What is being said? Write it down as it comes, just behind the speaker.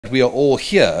We are all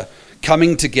here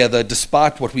coming together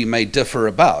despite what we may differ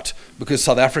about, because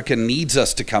South Africa needs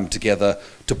us to come together,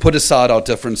 to put aside our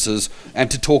differences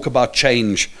and to talk about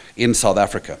change in South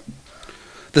Africa.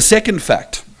 The second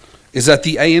fact is that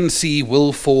the ANC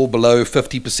will fall below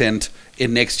 50%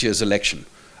 in next year's election.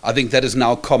 I think that is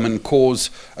now common cause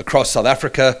across South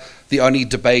Africa. The only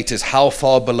debate is how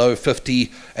far below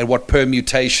 50 and what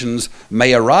permutations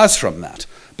may arise from that.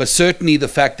 But certainly the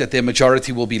fact that their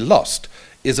majority will be lost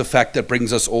is a fact that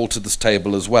brings us all to this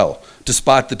table as well,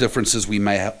 despite the differences we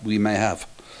may have.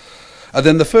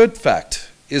 Then the third fact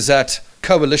is that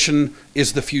coalition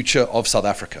is the future of South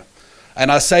Africa.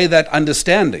 And I say that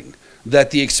understanding that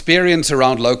the experience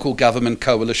around local government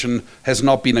coalition has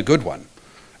not been a good one.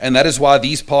 And that is why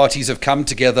these parties have come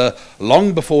together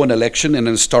long before an election, in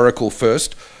an historical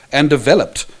first, and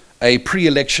developed a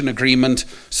pre-election agreement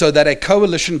so that a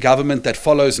coalition government that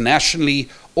follows nationally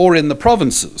or in the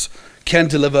provinces can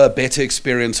deliver a better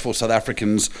experience for South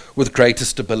Africans with greater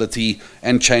stability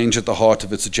and change at the heart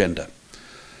of its agenda.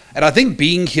 And I think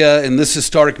being here in this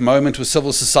historic moment with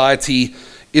civil society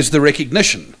is the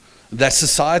recognition that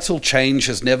societal change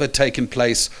has never taken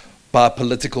place by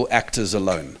political actors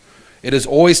alone. It has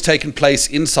always taken place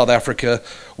in South Africa,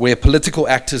 where political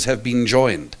actors have been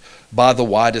joined by the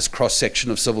widest cross-section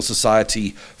of civil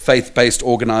society, faith-based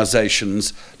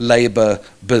organizations, labor,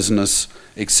 business,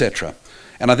 etc.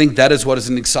 And I think that is what is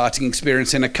an exciting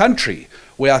experience in a country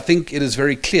where I think it is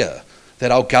very clear that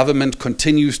our government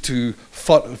continues to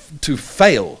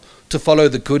fail to follow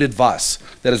the good advice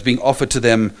that is being offered to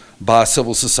them by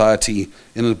civil society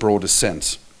in the broadest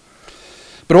sense.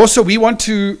 But also we want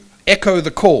to echo the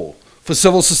call for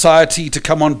civil society to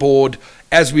come on board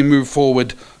as we move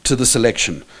forward to this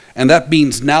election. And that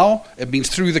means now, it means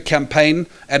through the campaign,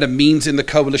 and it means in the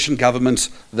coalition governments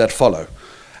that follow.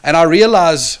 And I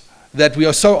realize that we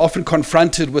are so often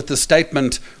confronted with the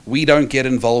statement, we don't get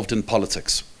involved in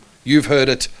politics. You've heard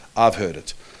it, I've heard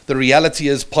it. The reality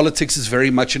is politics is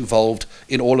very much involved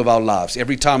in all of our lives.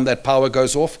 Every time that power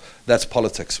goes off, that's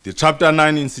politics. The Chapter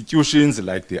 9 institutions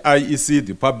like the IEC,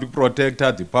 the Public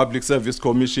Protector, the Public Service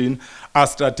Commission are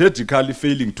strategically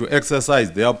failing to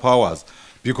exercise their powers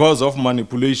because of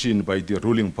manipulation by the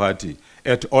ruling party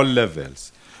at all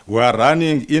levels. We are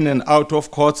running in and out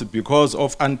of courts because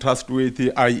of untrustworthy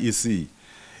IEC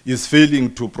is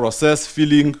failing to process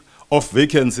filling of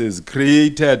vacancies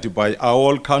created by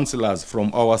our councillors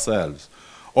from ourselves,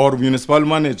 or municipal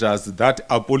managers that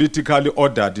are politically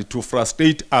ordered to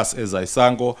frustrate us as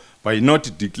Isango by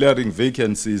not declaring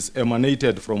vacancies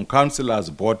emanated from councillors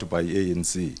bought by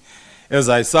ANC. As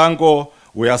Isango,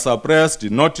 we are suppressed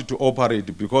not to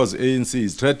operate because ANC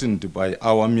is threatened by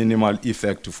our minimal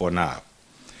effect for now.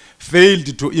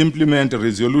 Failed to implement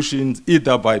resolutions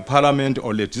either by parliament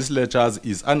or legislatures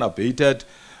is unabated,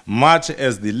 much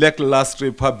as the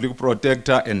lackluster Public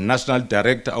Protector and National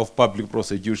Director of Public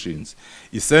Prosecutions.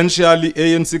 Essentially,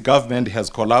 ANC government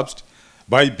has collapsed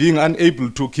by being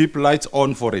unable to keep lights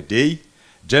on for a day,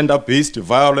 gender-based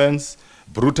violence,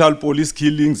 brutal police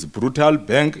killings, brutal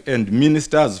bank and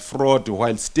ministers' fraud,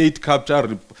 while state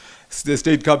capture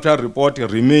report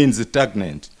remains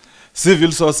stagnant.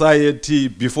 Civil society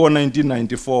before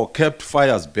 1994 kept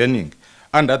fires burning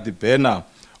under the banner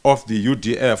of the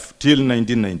UDF till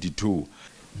 1992.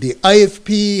 The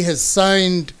IFP has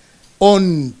signed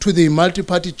on to the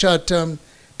multi-party charter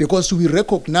because we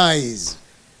recognize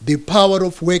the power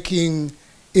of working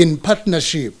in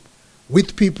partnership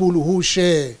with people who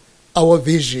share our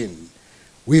vision.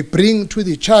 We bring to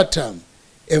the charter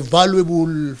a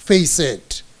valuable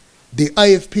facet, the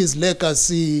IFP's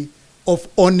legacy of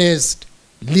honest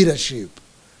leadership.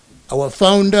 Our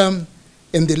founder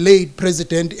and the late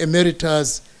President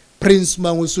Emeritus Prince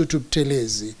Mangosuthu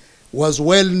Buthelezi was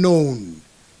well known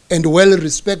and well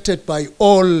respected by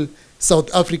all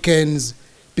South Africans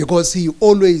because he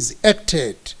always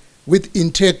acted with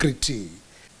integrity.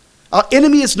 Our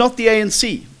enemy is not the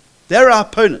ANC. They're our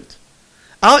opponent.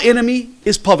 Our enemy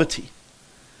is poverty.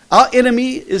 Our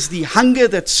enemy is the hunger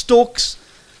that stalks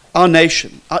our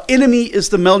nation. Our enemy is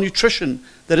the malnutrition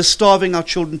that is starving our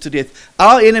children to death.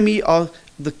 Our enemy are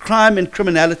the crime and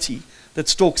criminality that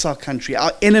stalks our country.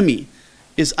 Our enemy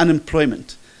is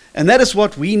unemployment. And that is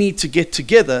what we need to get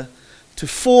together to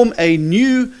form a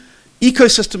new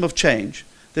ecosystem of change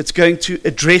that's going to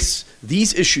address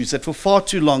these issues that for far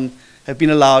too long have been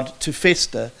allowed to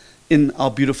fester in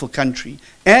our beautiful country,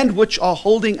 and which are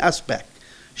holding us back,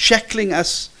 shackling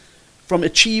us from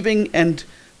achieving and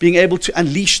being able to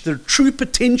unleash the true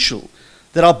potential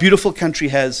that our beautiful country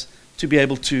has to be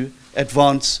able to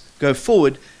advance, go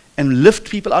forward, and lift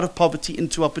people out of poverty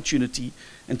into opportunity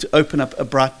and to open up a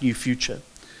bright new future.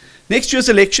 Next year's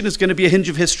election is going to be a hinge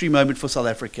of history moment for South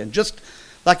Africa. And just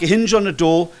like a hinge on a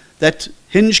door, that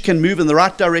hinge can move in the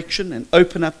right direction and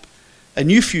open up a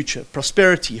new future,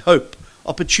 prosperity, hope,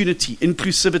 opportunity,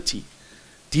 inclusivity,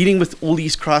 dealing with all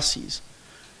these crises.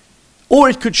 Or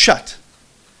it could shut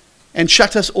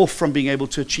us off from being able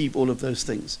to achieve all of those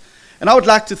things. And I would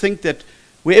like to think that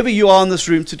wherever you are in this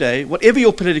room today, whatever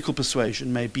your political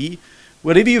persuasion may be,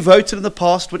 whatever you voted in the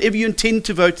past, whatever you intend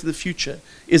to vote in the future,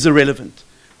 is irrelevant.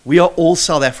 We are all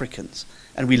South Africans,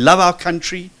 and we love our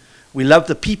country, we love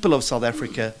the people of South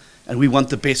Africa, and we want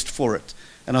the best for it.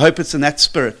 And I hope it's in that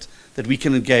spirit that we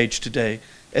can engage today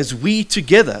as we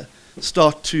together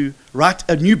start to write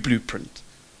a new blueprint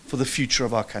for the future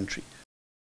of our country.